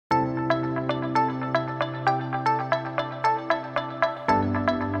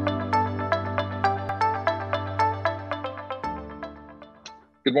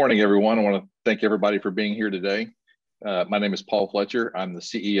Good morning, everyone. I want to thank everybody for being here today. My name is Paul Fletcher. I'm the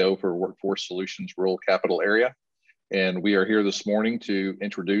CEO for Workforce Solutions Rural Capital Area. And we are here this morning to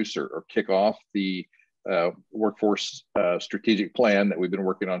introduce or kick off the workforce strategic plan that we've been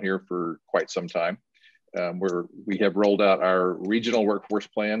working on here for quite some time. We have rolled out our regional workforce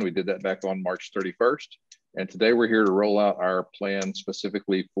plan. We did that back on March 31st. And today we're here to roll out our plan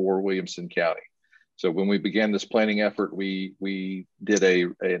specifically for Williamson County. So when we began this planning effort, we did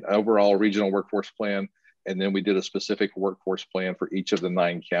an overall regional workforce plan, and then we did a specific workforce plan for each of the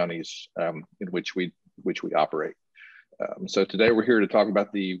 9 counties in which we operate. So today we're here to talk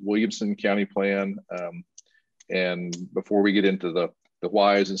about the Williamson County plan. And before we get into the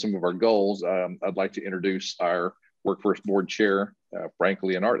whys and some of our goals, I'd like to introduce our workforce board chair, Frank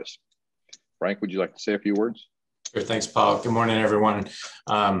Leonardis. Frank, would you like to say a few words? Sure, thanks, Paul. Good morning, everyone.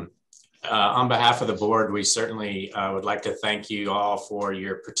 On behalf of the board, we certainly would like to thank you all for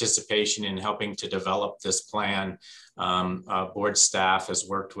your participation in helping to develop this plan. Board staff has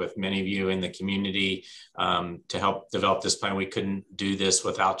worked with many of you in the community to help develop this plan. We couldn't do this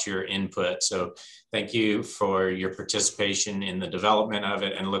without your input. So thank you for your participation in the development of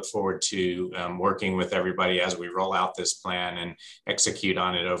it, and look forward to working with everybody as we roll out this plan and execute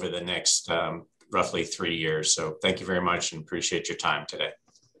on it over the next roughly 3 years. So thank you very much and appreciate your time today.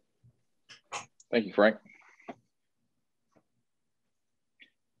 Thank you, Frank.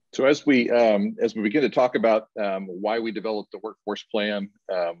 So as we begin to talk about why we developed the workforce plan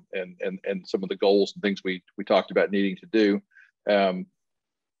and some of the goals and things we talked about needing to do,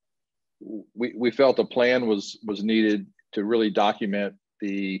 we felt a plan was needed to really document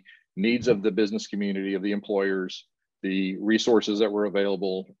the needs of the business community, of the employers, the resources that were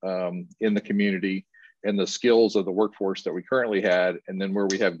available in the community, and the skills of the workforce that we currently had, and then where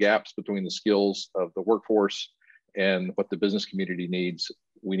we have gaps between the skills of the workforce and what the business community needs,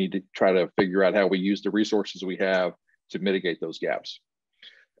 we need to try to figure out how we use the resources we have to mitigate those gaps.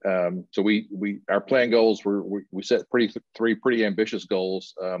 So our plan goals we set three pretty ambitious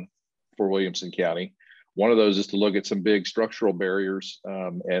goals for Williamson County. One of those is to look at some big structural barriers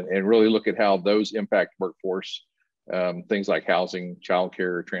and really look at how those impact workforce, things like housing,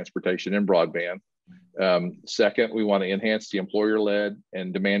 childcare, transportation, and broadband. Second, we want to enhance the employer-led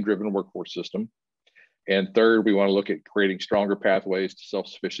and demand-driven workforce system. And third, we want to look at creating stronger pathways to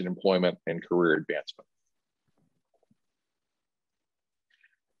self-sufficient employment and career advancement.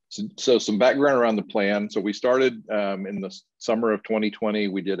 So some background around the plan. So we started in the summer of 2020.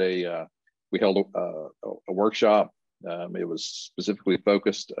 We held a workshop. It was specifically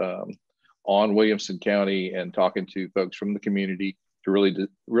focused on Williamson County and talking to folks from the community to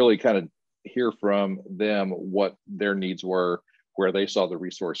really kind of hear from them what their needs were, where they saw the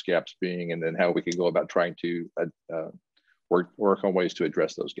resource gaps being, and then how we could go about trying to work on ways to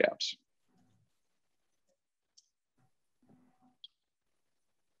address those gaps.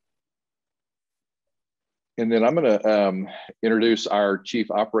 And then I'm going to introduce our Chief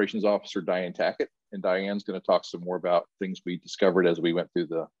Operations Officer, Diane Tackett, and Diane's going to talk some more about things we discovered as we went through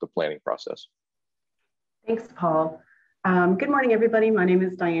the planning process. Thanks, Paul. Good morning, everybody. My name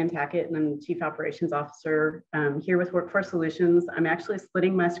is Diane Tackett, and I'm the Chief Operations Officer here with Workforce Solutions. I'm actually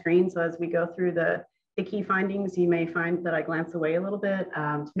splitting my screen, so as we go through the key findings, you may find that I glance away a little bit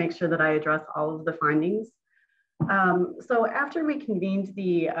to make sure that I address all of the findings. So after we convened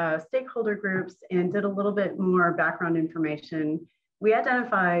the stakeholder groups and did a little bit more background information, we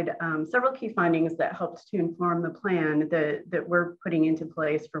identified several key findings that helped to inform the plan that we're putting into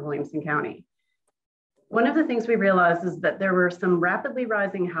place for Williamson County. One of the things we realized is that there were some rapidly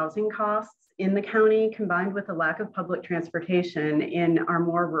rising housing costs in the county, combined with a lack of public transportation in our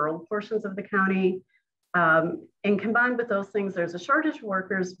more rural portions of the county. And combined with those things, there's a shortage of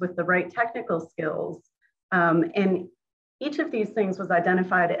workers with the right technical skills. And each of these things was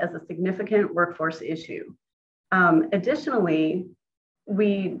identified as a significant workforce issue. Additionally,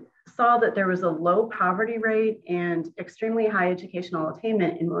 we saw that there was a low poverty rate and extremely high educational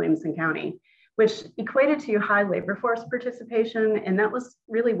attainment in Williamson County, which equated to high labor force participation. And that was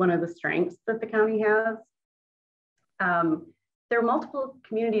really one of the strengths that the county has. There are multiple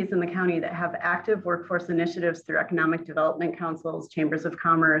communities in the county that have active workforce initiatives through economic development councils, chambers of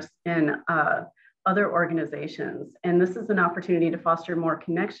commerce, and other organizations. And this is an opportunity to foster more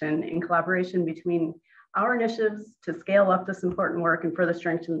connection and collaboration between our initiatives to scale up this important work and further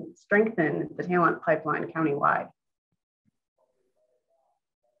strengthen the talent pipeline countywide.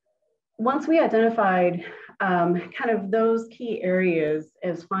 Once we identified kind of those key areas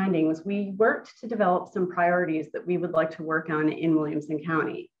as findings, we worked to develop some priorities that we would like to work on in Williamson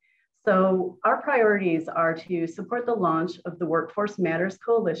County. So our priorities are to support the launch of the Workforce Matters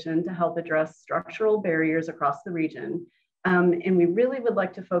Coalition to help address structural barriers across the region. And we really would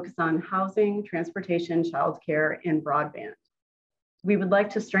like to focus on housing, transportation, childcare, and broadband. We would like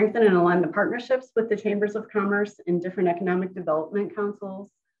to strengthen and align the partnerships with the chambers of commerce and different economic development councils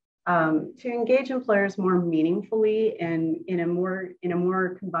to engage employers more meaningfully and in a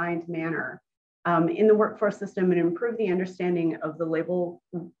more combined manner in the workforce system and improve the understanding of the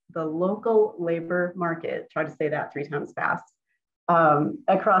local labor market, try to say that 3 times fast,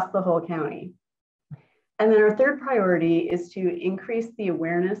 across the whole county. And then our third priority is to increase the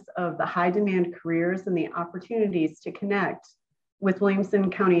awareness of the high demand careers and the opportunities to connect with Williamson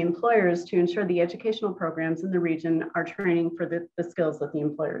County employers to ensure the educational programs in the region are training for the skills that the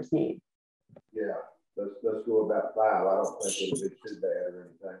employers need. Yeah, let's go about 5. I don't think it'll be too bad or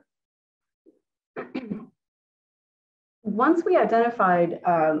anything. Once we identified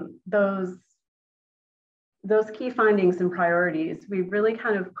those key findings and priorities, we really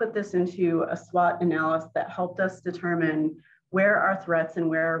kind of put this into a SWOT analysis that helped us determine where our threats and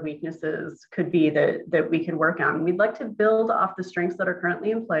where our weaknesses could be that we could work on. We'd like to build off the strengths that are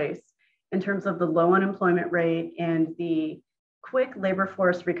currently in place in terms of the low unemployment rate and the quick labor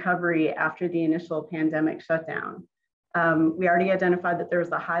force recovery after the initial pandemic shutdown. We already identified that there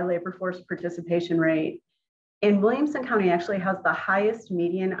was a high labor force participation rate. And Williamson County actually has the highest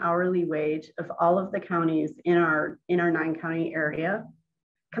median hourly wage of all of the counties in our 9-county area,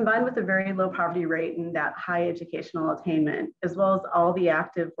 combined with a very low poverty rate and that high educational attainment, as well as all the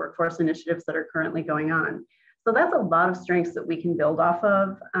active workforce initiatives that are currently going on. So that's a lot of strengths that we can build off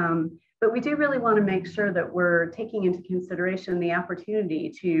of. But we do really want to make sure that we're taking into consideration the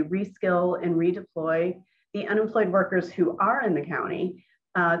opportunity to reskill and redeploy the unemployed workers who are in the county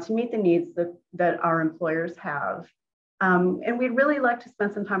to meet the needs that our employers have. And we'd really like to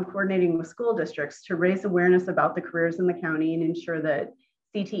spend some time coordinating with school districts to raise awareness about the careers in the county and ensure that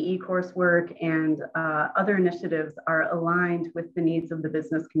CTE coursework and other initiatives are aligned with the needs of the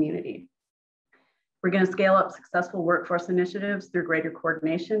business community. We're going to scale up successful workforce initiatives through greater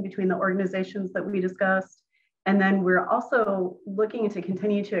coordination between the organizations that we discussed. And then we're also looking to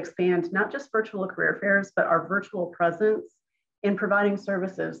continue to expand not just virtual career fairs, but our virtual presence in providing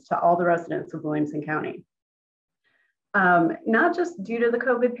services to all the residents of Williamson County. Not just due to the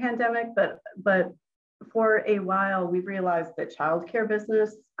COVID pandemic, but for a while, we've realized that childcare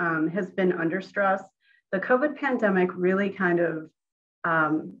business has been under stress. The COVID pandemic really kind of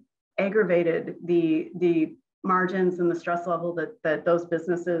aggravated the margins and the stress level that those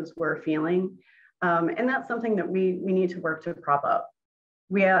businesses were feeling. And that's something that we need to work to prop up.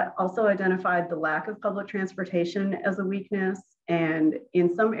 We also identified the lack of public transportation as a weakness, and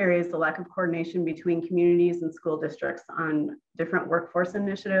in some areas, the lack of coordination between communities and school districts on different workforce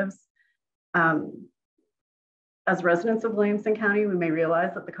initiatives. As residents of Williamson County, we may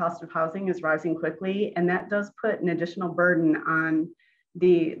realize that the cost of housing is rising quickly, and that does put an additional burden on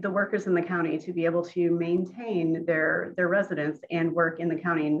the workers in the county to be able to maintain their residence and work in the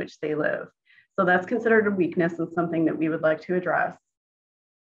county in which they live. So that's considered a weakness and something that we would like to address.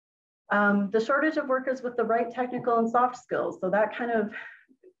 The shortage of workers with the right technical and soft skills. So that kind of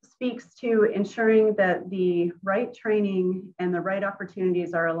speaks to ensuring that the right training and the right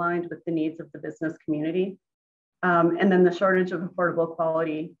opportunities are aligned with the needs of the business community. And then the shortage of affordable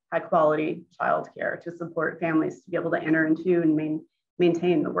high quality childcare to support families to be able to enter into and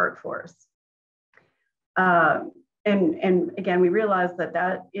maintain the workforce. And again, we realize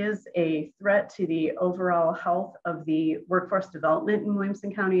that is a threat to the overall health of the workforce development in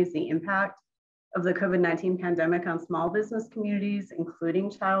Williamson County, is the impact of the COVID-19 pandemic on small business communities,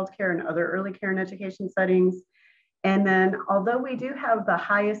 including childcare and other early care and education settings. And then, although we do have the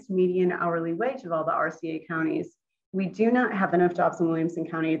highest median hourly wage of all the RCA counties, we do not have enough jobs in Williamson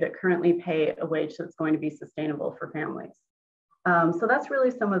County that currently pay a wage that's going to be sustainable for families. So that's really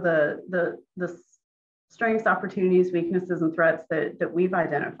some of the strengths, opportunities, weaknesses, and threats that we've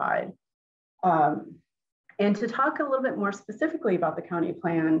identified. And to talk a little bit more specifically about the county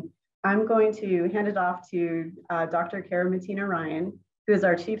plan, I'm going to hand it off to Dr. Kara Matina Ryan, who is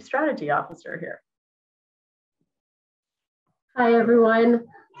our Chief Strategy Officer here. Hi, everyone.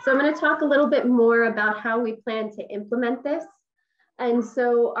 So I'm going to talk a little bit more about how we plan to implement this. And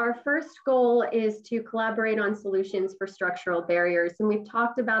so our first goal is to collaborate on solutions for structural barriers. And we've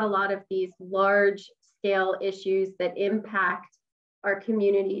talked about a lot of these large scale issues that impact our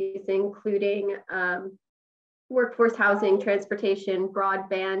communities, including workforce housing, transportation,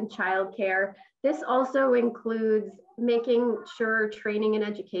 broadband, childcare. This also includes making sure training and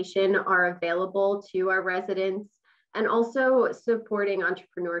education are available to our residents, and also supporting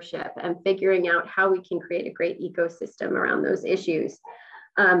entrepreneurship and figuring out how we can create a great ecosystem around those issues.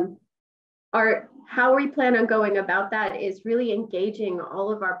 How we plan on going about that is really engaging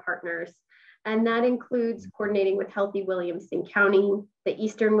all of our partners. And that includes coordinating with Healthy Williamson County, the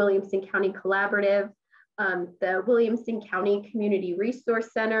Eastern Williamson County Collaborative, the Williamson County Community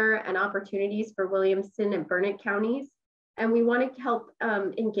Resource Center, and opportunities for Williamson and Burnett counties. And we want to help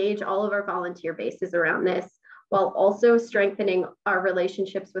engage all of our volunteer bases around this, while also strengthening our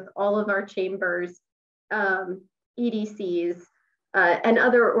relationships with all of our chambers, EDCs, and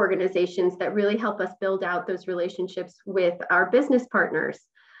other organizations that really help us build out those relationships with our business partners.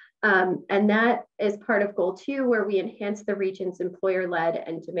 And that is part of goal 2, where we enhance the region's employer-led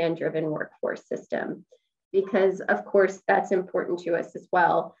and demand-driven workforce system, because of course that's important to us as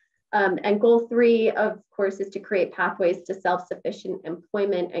well. And goal 3, of course, is to create pathways to self-sufficient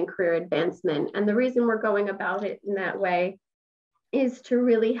employment and career advancement. And the reason we're going about it in that way is to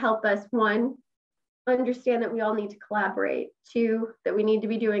really help us, 1, understand that we all need to collaborate, 2, that we need to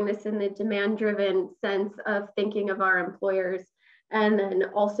be doing this in the demand-driven sense of thinking of our employers, and then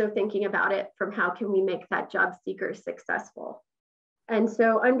also thinking about it from how can we make that job seeker successful. And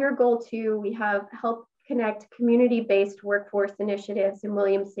so under goal 2, we have help connect community-based workforce initiatives in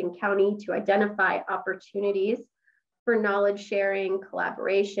Williamson County to identify opportunities for knowledge sharing,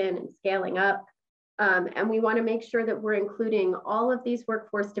 collaboration, and scaling up. And we want to make sure that we're including all of these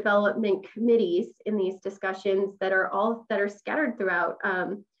workforce development committees in these discussions that are scattered throughout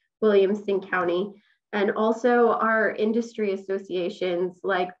Williamson County, and also our industry associations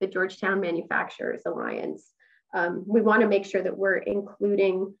like the Georgetown Manufacturers Alliance. We want to make sure that we're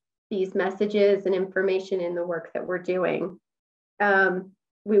including these messages and information in the work that we're doing.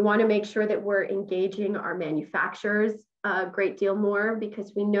 We want to make sure that we're engaging our manufacturers a great deal more,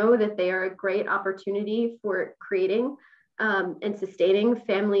 because we know that they are a great opportunity for creating and sustaining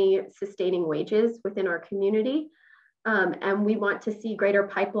family-sustaining wages within our community. And we want to see greater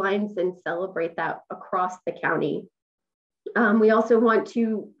pipelines and celebrate that across the county. We also want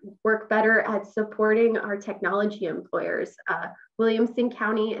to work better at supporting our technology employers. Williamson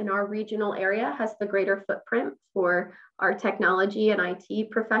County in our regional area has the greater footprint for our technology and IT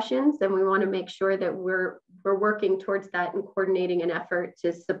professions, and we want to make sure that we're working towards that and coordinating an effort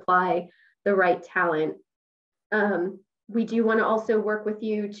to supply the right talent. We do want to also work with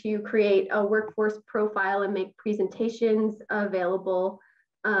you to create a workforce profile and make presentations available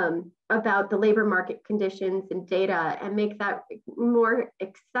about the labor market conditions and data, and make that more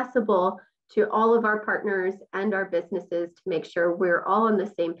accessible to all of our partners and our businesses to make sure we're all on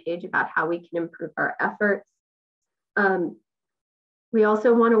the same page about how we can improve our efforts. We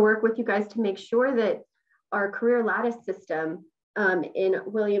also want to work with you guys to make sure that our career lattice system in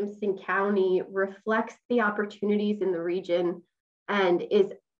Williamson County reflects the opportunities in the region and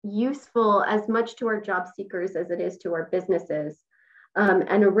is useful as much to our job seekers as it is to our businesses,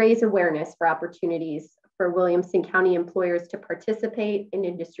 and to raise awareness for opportunities for Williamson County employers to participate in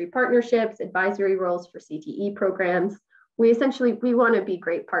industry partnerships, advisory roles for CTE programs. We want to be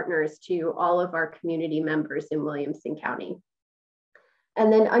great partners to all of our community members in Williamson County.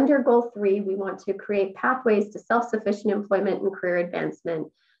 And then under goal 3, we want to create pathways to self-sufficient employment and career advancement.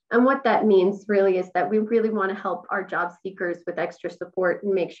 And what that means really is that we really want to help our job seekers with extra support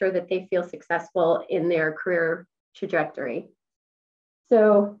and make sure that they feel successful in their career trajectory.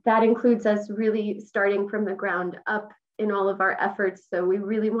 So that includes us really starting from the ground up in all of our efforts. So we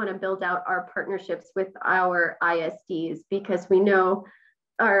really want to build out our partnerships with our ISDs, because we know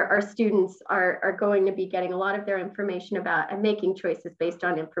our students are going to be getting a lot of their information about and making choices based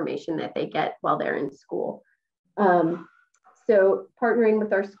on information that they get while they're in school. So partnering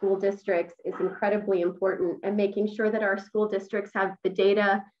with our school districts is incredibly important, and making sure that our school districts have the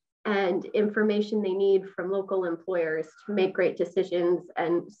data and information they need from local employers to make great decisions,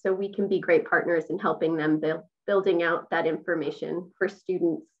 and so we can be great partners in helping them building out that information for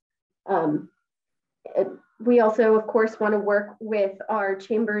students. We also, of course, want to work with our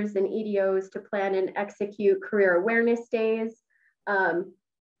chambers and EDOs to plan and execute career awareness days,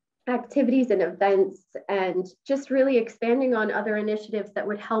 activities and events, and just really expanding on other initiatives that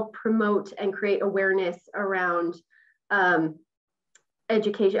would help promote and create awareness around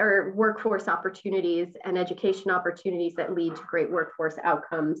education or workforce opportunities and education opportunities that lead to great workforce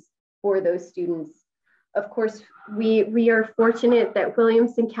outcomes for those students. Of course, we are fortunate that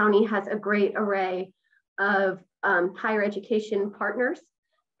Williamson County has a great array of higher education partners,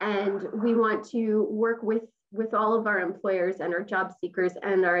 and we want to work with all of our employers and our job seekers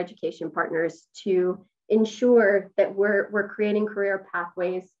and our education partners to ensure that we're creating career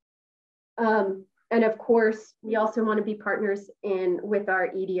pathways And of course, we also want to be partners with our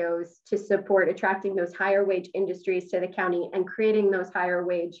EDOs to support attracting those higher wage industries to the county and creating those higher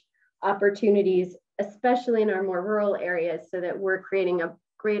wage opportunities, especially in our more rural areas, so that we're creating a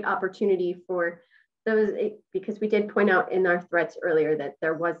great opportunity for those, because we did point out in our threats earlier that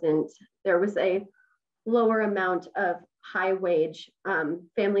there was a lower amount of high wage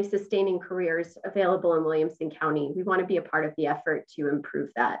family sustaining careers available in Williamson County. We want to be a part of the effort to improve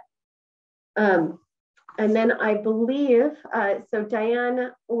that. And then I believe, so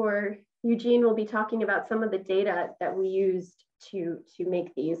Diane or Eugene will be talking about some of the data that we used to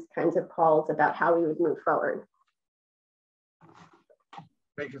make these kinds of calls about how we would move forward.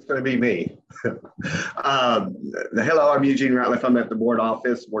 I think it's going to be me. Hello, I'm Eugene Ratliff. I'm at the board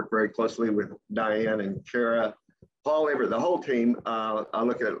office, work very closely with Diane and Kara, Paul, the whole team. I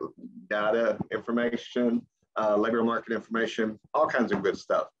look at data, information, labor market information, all kinds of good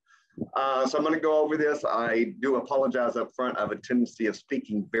stuff. So I'm going to go over this. I do apologize up front. I have a tendency of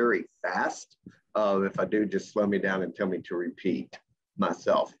speaking very fast. If I do, just slow me down and tell me to repeat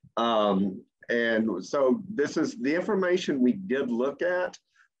myself. And so this is the information we did look at.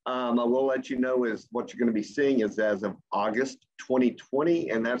 I will let you know is what you're going to be seeing is as of August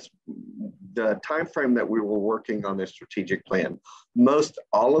 2020, and that's the time frame that we were working on this strategic plan. Most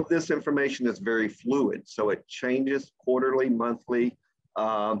all of this information is very fluid, so it changes quarterly, monthly.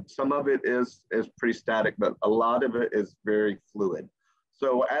 Some of it is pretty static, but a lot of it is very fluid.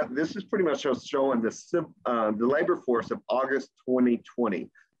 So this is pretty much just showing the labor force of August 2020.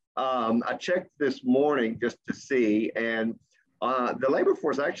 I checked this morning just to see, and the labor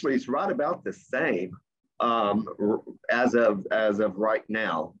force actually is right about the same as of right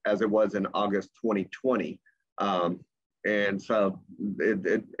now as it was in August 2020. And so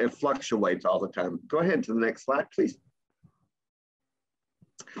it fluctuates all the time. Go ahead to the next slide, please.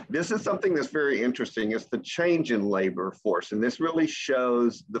 This is something that's very interesting. It's the change in labor force. And this really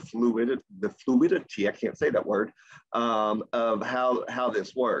shows the fluidity, I can't say that word, of how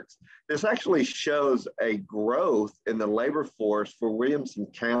this works. This actually shows a growth in the labor force for Williamson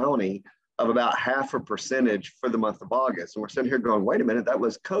County of about 0.5% for the month of August. And we're sitting here going, wait a minute, that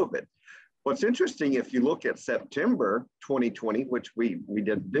was COVID. What's interesting, if you look at September 2020, which we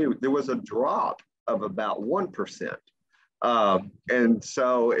didn't do, there was a drop of about 1%. And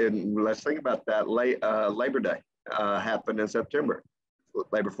so let's think about that. Labor Day happened in September.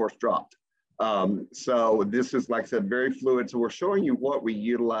 Labor force dropped. So this is, like I said, very fluid. So we're showing you what we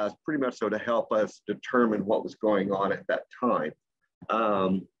utilized pretty much so to help us determine what was going on at that time.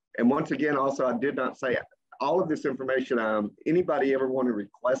 And once again, also, I did not say all of this information. Anybody ever want to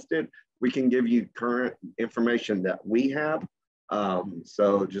request it, we can give you current information that we have.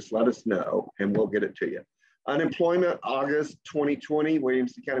 So just let us know and we'll get it to you. Unemployment, August 2020,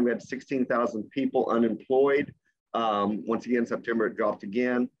 Williamson County, we had 16,000 people unemployed. Once again, September, it dropped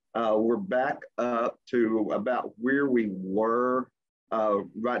again. We're back up to about where we were.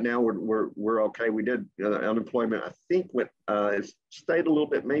 Right now, we're okay. We did unemployment, I think, it stayed a little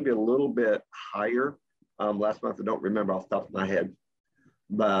bit, maybe a little bit higher. Last month, I don't remember off the top of my head.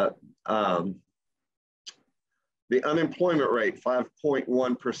 But the unemployment rate,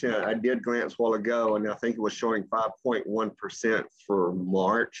 5.1%. I did glance a while ago, and I think it was showing 5.1% for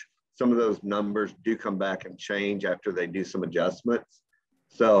March. Some of those numbers do come back and change after they do some adjustments.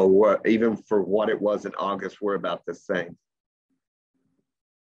 So even for what it was in August, we're about the same.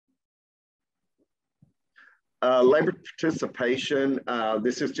 Labor participation,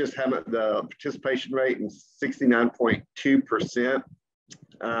 this is just how the participation rate is 69.2%.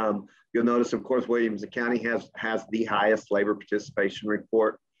 You'll notice, of course, Williamson County has the highest labor participation rate.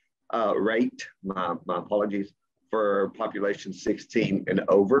 My apologies, for population 16 and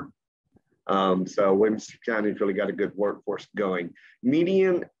over. So Williamson County's really got a good workforce going.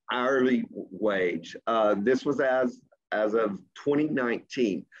 Median hourly wage. This was as of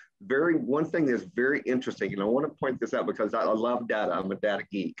 2019. One thing that's very interesting, and I want to point this out because I love data. I'm a data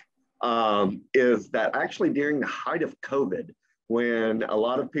geek. Is that actually during the height of COVID, when a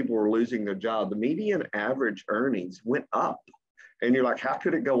lot of people were losing their job, the median average earnings went up. And you're like, how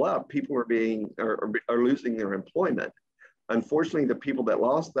could it go up? People are losing their employment. Unfortunately, the people that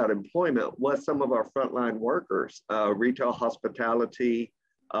lost that employment was some of our frontline workers, retail, hospitality,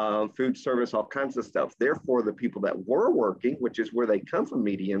 food service, all kinds of stuff. Therefore, the people that were working, which is where they come from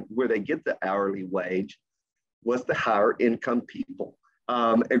median, where they get the hourly wage, was the higher income people.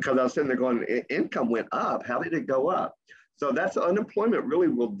 And because I was sitting there going, income went up, how did it go up? So that's unemployment really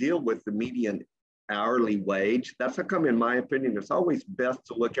will deal with the median hourly wage. That's how come, in my opinion, it's always best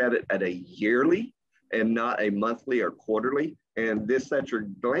to look at it at a yearly and not a monthly or quarterly. And this that you're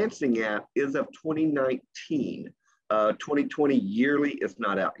glancing at is of 2019. 2020 yearly is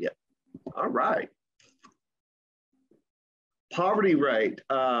not out yet. All right. Poverty rate,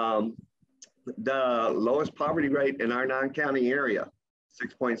 the lowest poverty rate in our 9-county area,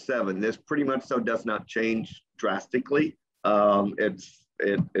 6.7. This pretty much so does not change drastically. It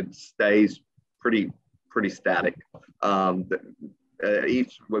stays pretty static.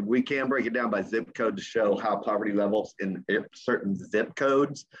 We can break it down by zip code to show how poverty levels in certain zip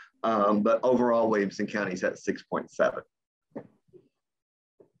codes, but overall Williamson County is at 6.7.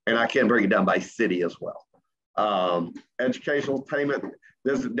 And I can break it down by city as well. Educational attainment,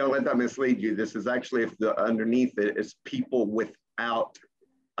 don't let that mislead you. This is actually, if the underneath it is people without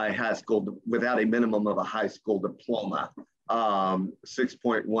a high school, without a minimum of a high school diploma.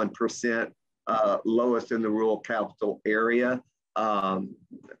 6.1%, lowest in the rural capital area.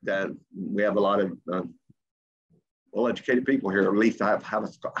 That we have a lot of well-educated people here, at least have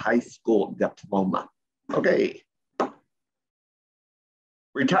a high school diploma. Okay.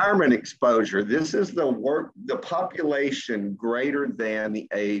 Retirement exposure. This is the population greater than the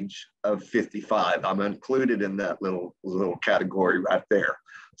age of 55. I'm included in that little category right there.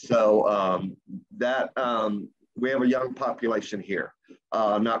 So we have a young population here.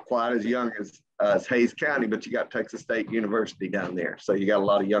 Not quite as young as Hayes County, but you got Texas State University down there. So you got a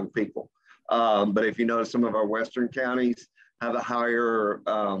lot of young people. But if you notice, some of our Western counties have a higher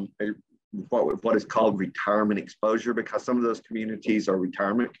what is called retirement exposure, because some of those communities are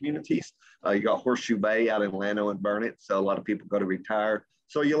retirement communities. You got Horseshoe Bay out in Llano and Burnett, so a lot of people go to retire.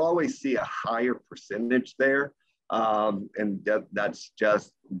 So you'll always see a higher percentage there, and that's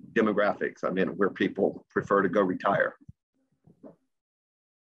just demographics. I mean, where people prefer to go retire.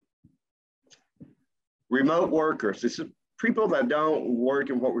 Remote workers. This is people that don't work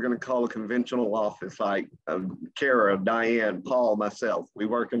in what we're going to call a conventional office, like Kara, Diane, Paul, myself. We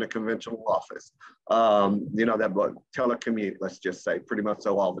work in a conventional office. That telecommute, let's just say, pretty much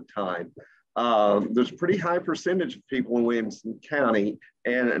so all the time. There's a pretty high percentage of people in Williamson County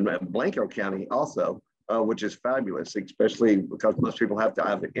and Blanco County also, which is fabulous, especially because most people have to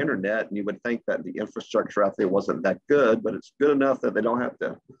have the internet, and you would think that the infrastructure out there wasn't that good, but it's good enough that they don't have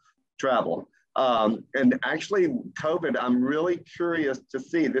to travel. And actually, COVID, I'm really curious to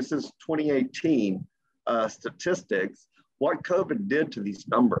see, this is 2018 statistics, what COVID did to these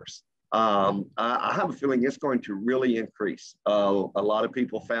numbers. I have a feeling it's going to really increase. A lot of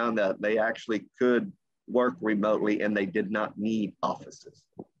people found that they actually could work remotely and they did not need offices.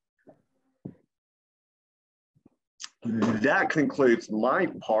 That concludes my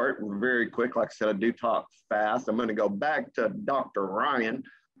part. Very quick. Like I said, I do talk fast. I'm going to go back to Dr. Ryan.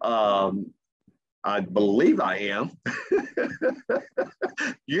 I believe I am.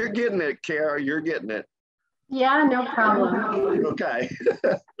 You're getting it, Kara. You're getting it. Yeah, no problem. Okay.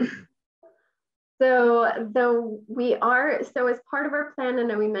 So as part of our plan,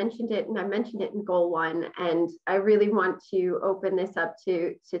 and we mentioned it, and I mentioned it in goal 1, and I really want to open this up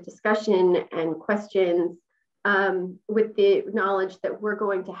to discussion and questions, with the knowledge that we're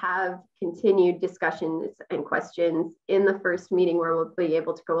going to have continued discussions and questions in the first meeting, where we'll be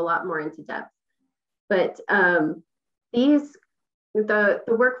able to go a lot more into depth. But the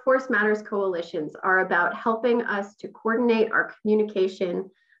Workforce Matters coalitions are about helping us to coordinate our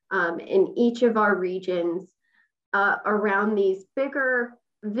communication in each of our regions around these bigger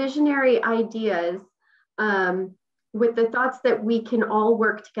visionary ideas, with the thoughts that we can all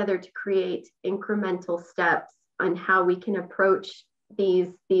work together to create incremental steps on how we can approach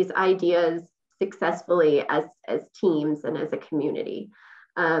these ideas successfully as teams and as a community.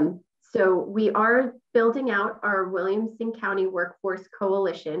 So we are building out our Williamson County Workforce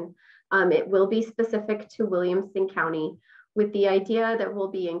Coalition. It will be specific to Williamson County, with the idea that we'll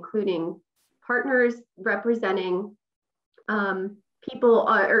be including partners representing people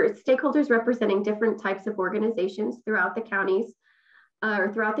or stakeholders representing different types of organizations throughout the counties,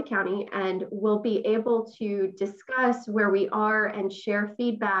 or throughout the county, and we'll be able to discuss where we are and share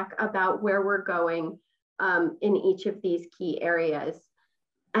feedback about where we're going in each of these key areas.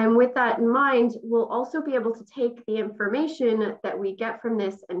 And with that in mind, we'll also be able to take the information that we get from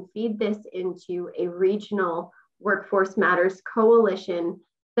this and feed this into a regional Workforce Matters coalition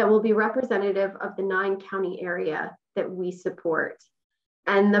that will be representative of the 9-county area that we support.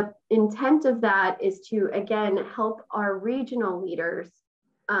 And the intent of that is to, again, help our regional leaders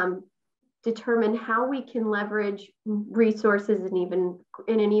determine how we can leverage resources in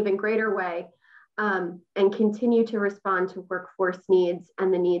an even greater way, and continue to respond to workforce needs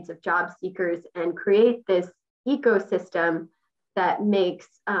and the needs of job seekers, and create this ecosystem that makes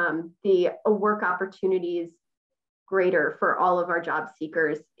the work opportunities greater for all of our job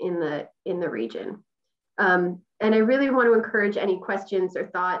seekers in the region. And I really want to encourage any questions or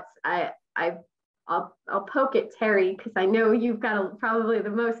thoughts. I'll poke at Terry because I know you've got probably the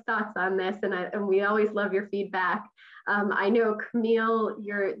most thoughts on this, and we always love your feedback. I know Camille,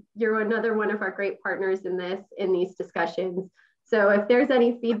 you're another one of our great partners in these discussions. So if there's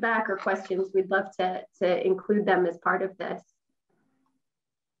any feedback or questions, we'd love to include them as part of this.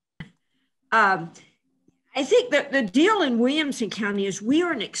 I think that the deal in Williamson County is we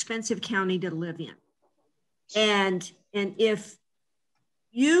are an expensive county to live in. And if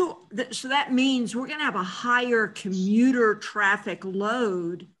so that means we're going to have a higher commuter traffic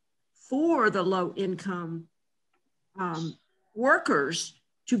load for the low income workers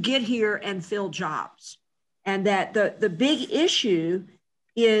to get here and fill jobs. And that the big issue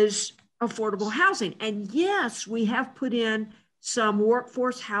is affordable housing. And yes, we have put in some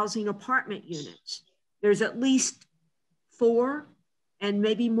workforce housing apartment units. There's at least 4 and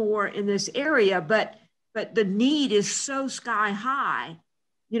maybe more in this area, but the need is so sky high.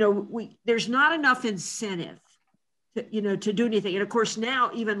 You know, there's not enough incentive to do anything. And of course,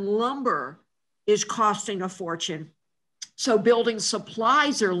 now even lumber is costing a fortune. So building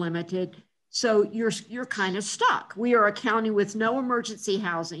supplies are limited. So you're kind of stuck. We are a county with no emergency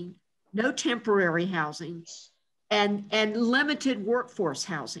housing, no temporary housing, and limited workforce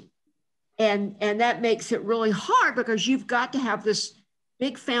housing. And that makes it really hard because you've got to have this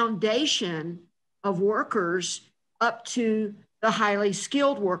big foundation of workers up to the highly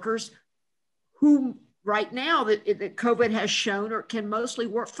skilled workers who right now that COVID has shown or can mostly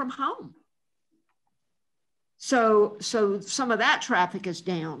work from home. So some of that traffic is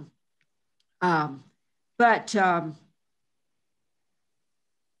down. You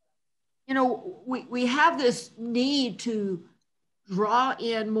know, we have this need to draw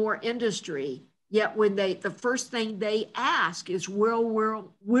in more industry, yet when the first thing they ask is, where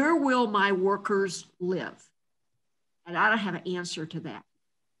will my workers live? And I don't have an answer to that.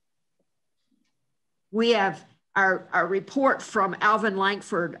 We have our report from Alvin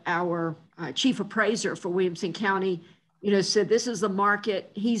Langford, our chief appraiser for Williamson County, said this is the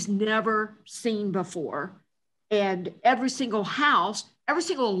market he's never seen before. And every single house, every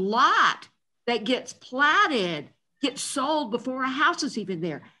single lot that gets platted gets sold before a house is even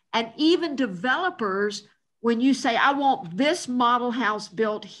there. And even developers, when you say, I want this model house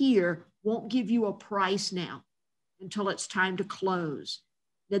built here, won't give you a price now until it's time to close.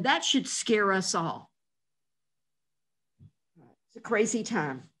 Now that should scare us all. It's a crazy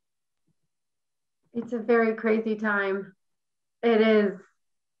time. It's a very crazy time. It is.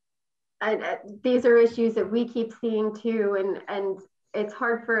 These are issues that we keep seeing too, and it's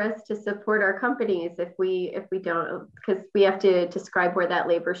hard for us to support our companies if we don't, because we have to describe where that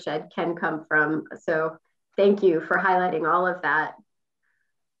labor shed can come from. So thank you for highlighting all of that.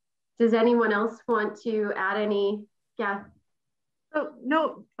 Does anyone else want to add any? Yeah. Oh,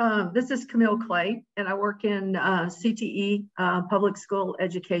 no, this is Camille Clay, and I work in CTE, public school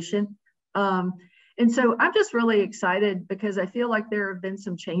education. And so I'm just really excited because I feel like there have been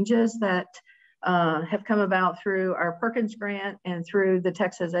some changes that have come about through our Perkins grant and through the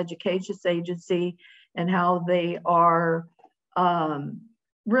Texas Education Agency, and how they are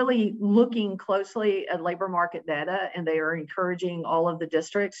really looking closely at labor market data, and they are encouraging all of the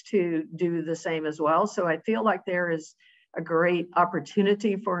districts to do the same as well. So I feel like there is a great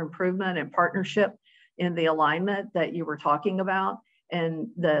opportunity for improvement and partnership in the alignment that you were talking about, and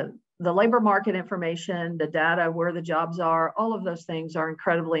the labor market information, the data, where the jobs are, all of those things are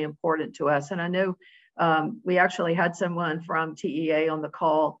incredibly important to us. And I know we actually had someone from TEA on the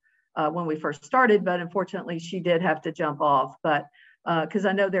call when we first started, but unfortunately she did have to jump off. But because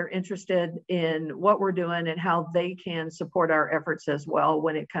I know they're interested in what we're doing and how they can support our efforts as well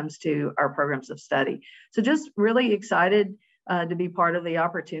when it comes to our programs of study. So just really excited to be part of the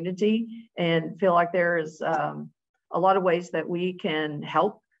opportunity, and feel like there is a lot of ways that we can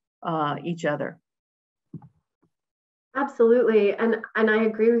help each other. Absolutely. And I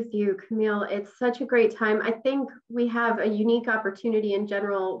agree with you, Camille. It's such a great time. I think we have a unique opportunity in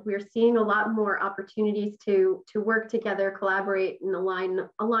general. We're seeing a lot more opportunities to work together, collaborate, and align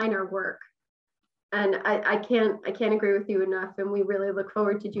our work. And I can't agree with you enough. And we really look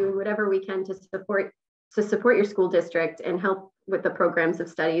forward to doing whatever we can to support your school district and help with the programs of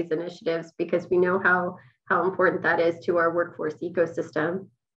studies initiatives, because we know how important that is to our workforce ecosystem.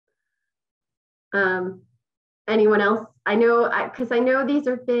 Anyone else? I know these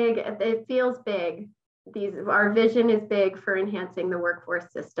are big. It feels big. Our vision is big for enhancing the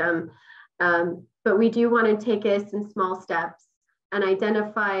workforce system, but we do want to take this in small steps. and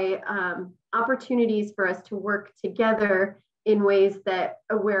identify opportunities for us to work together in ways that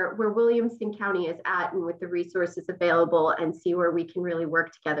where Williamson County is at and with the resources available, and see where we can really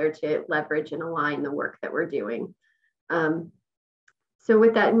work together to leverage and align the work that we're doing. So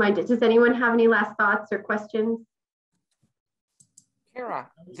with that in mind, does anyone have any last thoughts or questions? Kara,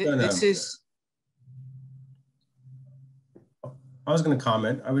 I was going to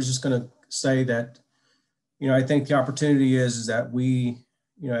comment. I was just going to say that, I think the opportunity is that we,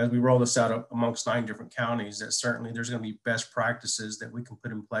 as we roll this out amongst 9 different counties, that certainly there's going to be best practices that we can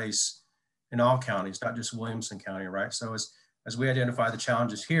put in place in all counties, not just Williamson County, right? So as we identify the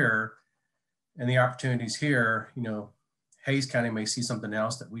challenges here and the opportunities here, Hayes County may see something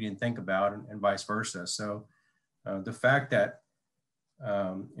else that we didn't think about, and vice versa. So the fact that,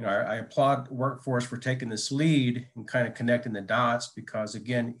 I applaud Workforce for taking this lead and kind of connecting the dots, because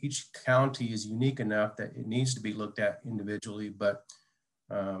again, each county is unique enough that it needs to be looked at individually, but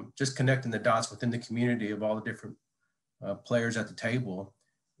just connecting the dots within the community of all the different players at the table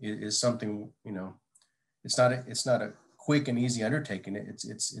is something, it's not a quick and easy undertaking.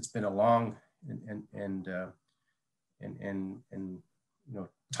 It's been a long and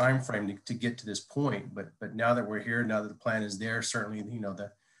time frame to get to this point, but now that we're here, now that the plan is there, certainly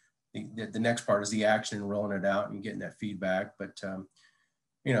the next part is the action and rolling it out and getting that feedback. But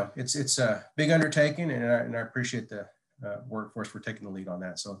it's a big undertaking, and I appreciate the Workforce for taking the lead on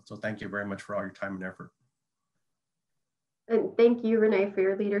that. So thank you very much for all your time and effort. And thank you, Renee, for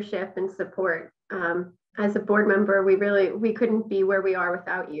your leadership and support. As a board member, we couldn't be where we are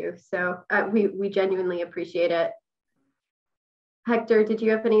without you. So we genuinely appreciate it. Hector, did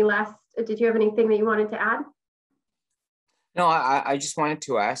you have anything that you wanted to add? No, I just wanted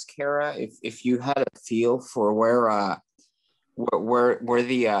to ask Kara if you had a feel for where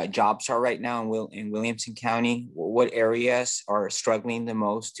the jobs are right now in Williamson County. What areas are struggling the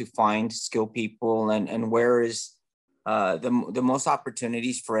most to find skilled people, and where is the most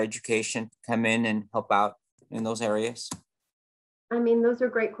opportunities for education to come in and help out in those areas? I mean, those are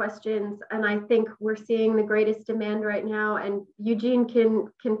great questions. And I think we're seeing the greatest demand right now. And Eugene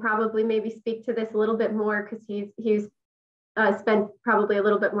can probably maybe speak to this a little bit more, because he's spent probably a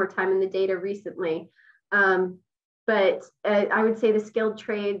little bit more time in the data recently. But I would say the skilled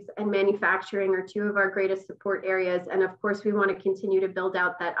trades and manufacturing are 2 of our greatest support areas. And of course, we want to continue to build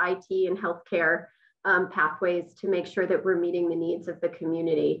out that IT and healthcare pathways to make sure that we're meeting the needs of the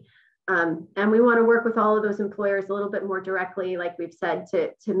community. And we want to work with all of those employers a little bit more directly, like we've said,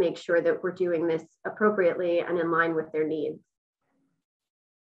 to make sure that we're doing this appropriately and in line with their needs.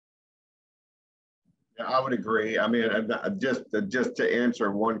 Yeah, I would agree. I mean, just to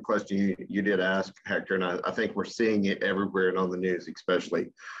answer one question you did ask, Hector, and I think we're seeing it everywhere and on the news,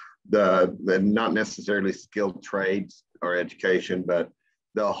 especially the not necessarily skilled trades or education, but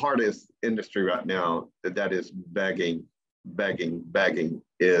the hardest industry right now that is begging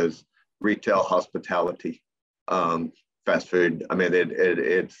is retail, hospitality, fast food. I mean,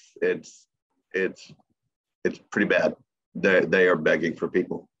 it's pretty bad. They are begging for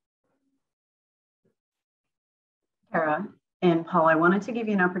people. Kara and Paul, I wanted to give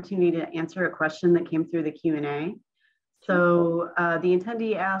you an opportunity to answer a question that came through the Q&A. So the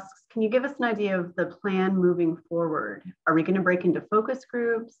attendee asks, can you give us an idea of the plan moving forward? Are we going to break into focus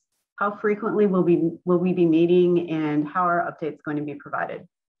groups? How frequently will we be meeting, and how are updates going to be provided?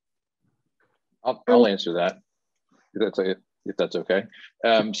 I'll answer that if that's okay.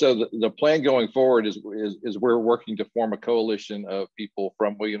 So the plan going forward is we're working to form a coalition of people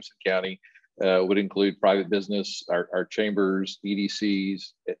from Williamson County. Would include private business, our chambers, EDCs,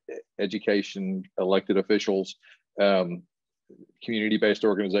 education, elected officials, community-based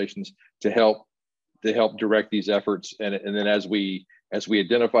organizations to help direct these efforts. And then as we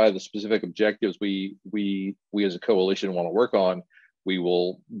identify the specific objectives we as a coalition want to work on, we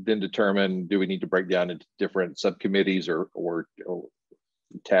will then determine, do we need to break down into different subcommittees or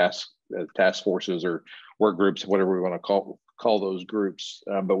task forces or work groups, whatever we want to call those groups.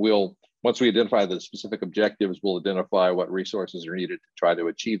 But once we identify the specific objectives, we'll identify what resources are needed to try to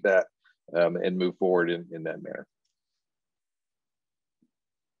achieve that and move forward in that manner.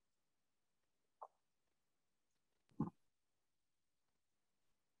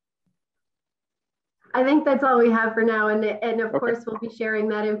 I think that's all we have for now. And of course, we'll be sharing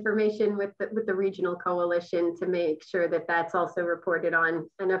that information with the regional coalition to make sure that that's also reported on.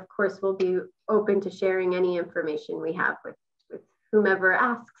 And of course, we'll be open to sharing any information we have with whomever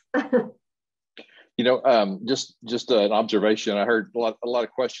asks. Just an observation. I heard a lot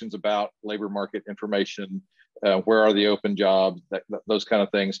of questions about labor market information where are the open jobs, those kind of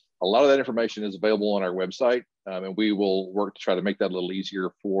things. A lot of that information is available on our website, and we will work to try to make that a little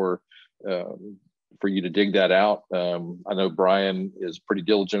easier for you to dig that out. I know Brian is pretty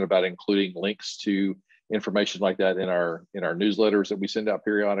diligent about including links to information like that in our newsletters that we send out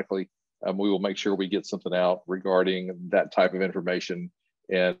periodically. We will make sure we get something out regarding that type of information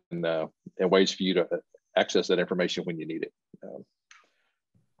and ways for you to access that information when you need it.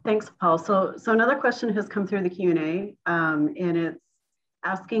 Thanks, Paul. So another question has come through the Q&A, and it's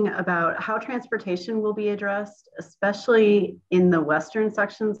asking about how transportation will be addressed, especially in the western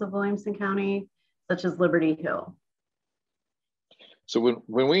sections of Williamson County, such as Liberty Hill. So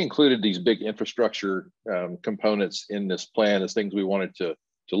when we included these big infrastructure components in this plan as things we wanted to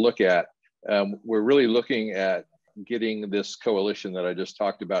look at, we're really looking at getting this coalition that I just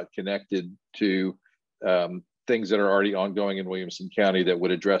talked about connected to things that are already ongoing in Williamson County that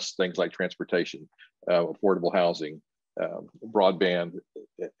would address things like transportation, affordable housing, broadband,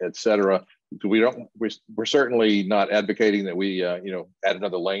 et cetera. We're certainly not advocating that we add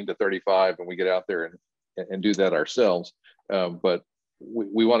another lane to 35 and we get out there and do that ourselves. But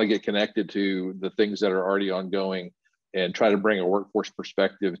we want to get connected to the things that are already ongoing and try to bring a workforce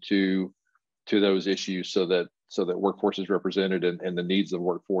perspective to those issues so that workforce is represented and the needs of the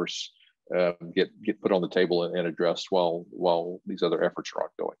workforce get put on the table and addressed while these other efforts are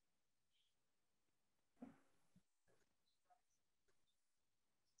ongoing.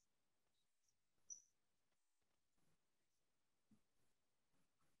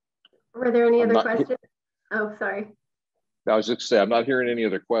 Were there any other questions? Oh, sorry. I was just saying, I'm not hearing any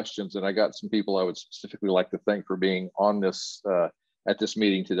other questions, and I got some people I would specifically like to thank for being on this at this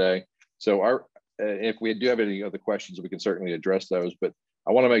meeting today. So if we do have any other questions, we can certainly address those, but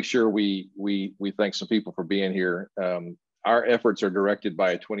I want to make sure we thank some people for being here. Our efforts are directed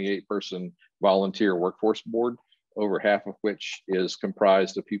by a 28-person volunteer workforce board, over half of which is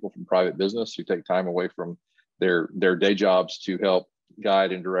comprised of people from private business who take time away from their day jobs to help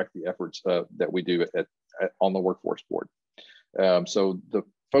guide and direct the efforts that we do on the workforce board. So the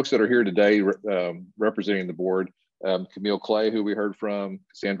folks that are here today representing the board, Camille Clay, who we heard from,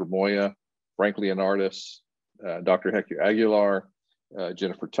 Cassandra Moya, Frank Leonardis, Dr. Hector Aguilar,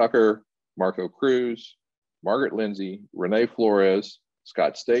 Jennifer Tucker, Marco Cruz, Margaret Lindsay, Renee Flores,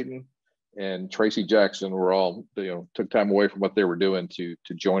 Scott Staten, and Tracy Jackson were all, took time away from what they were doing to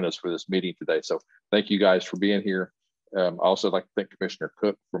join us for this meeting today. So thank you guys for being here. I also like to thank Commissioner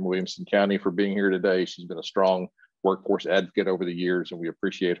Cook from Williamson County for being here today. She's been a strong workforce advocate over the years, and we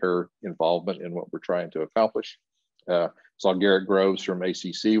appreciate her involvement in what we're trying to accomplish. Saw Garrett Groves from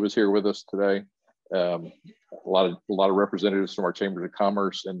ACC was here with us today. A lot of representatives from our Chambers of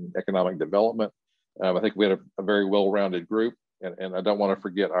Commerce and Economic Development. I think we had a very well-rounded group, and I don't want to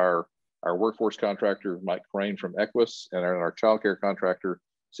forget our workforce contractor, Mike Crane from Equus, and our child care contractor,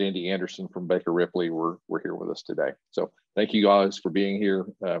 Sandy Anderson from Baker Ripley, were here with us today. So thank you guys for being here.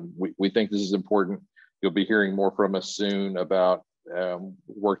 We think this is important. You'll be hearing more from us soon about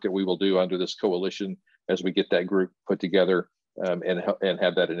work that we will do under this coalition as we get that group put together and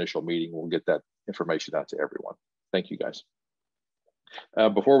have that initial meeting. We'll get that information out to everyone. Thank you, guys.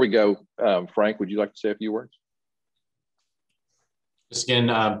 Before we go, Frank, would you like to say a few words? Just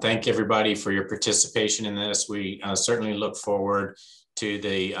again, thank everybody for your participation in this. We certainly look forward to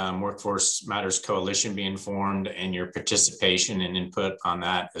the Workforce Matters Coalition being formed and your participation and input on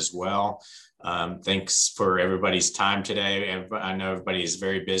that as well. Thanks for everybody's time today. I know everybody is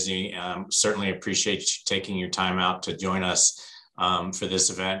very busy. Certainly appreciate you taking your time out to join us for this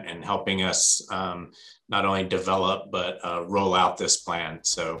event and helping us not only develop, but roll out this plan.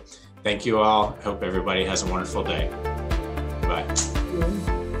 So thank you all. Hope everybody has a wonderful day.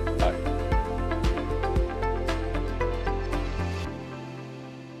 Bye.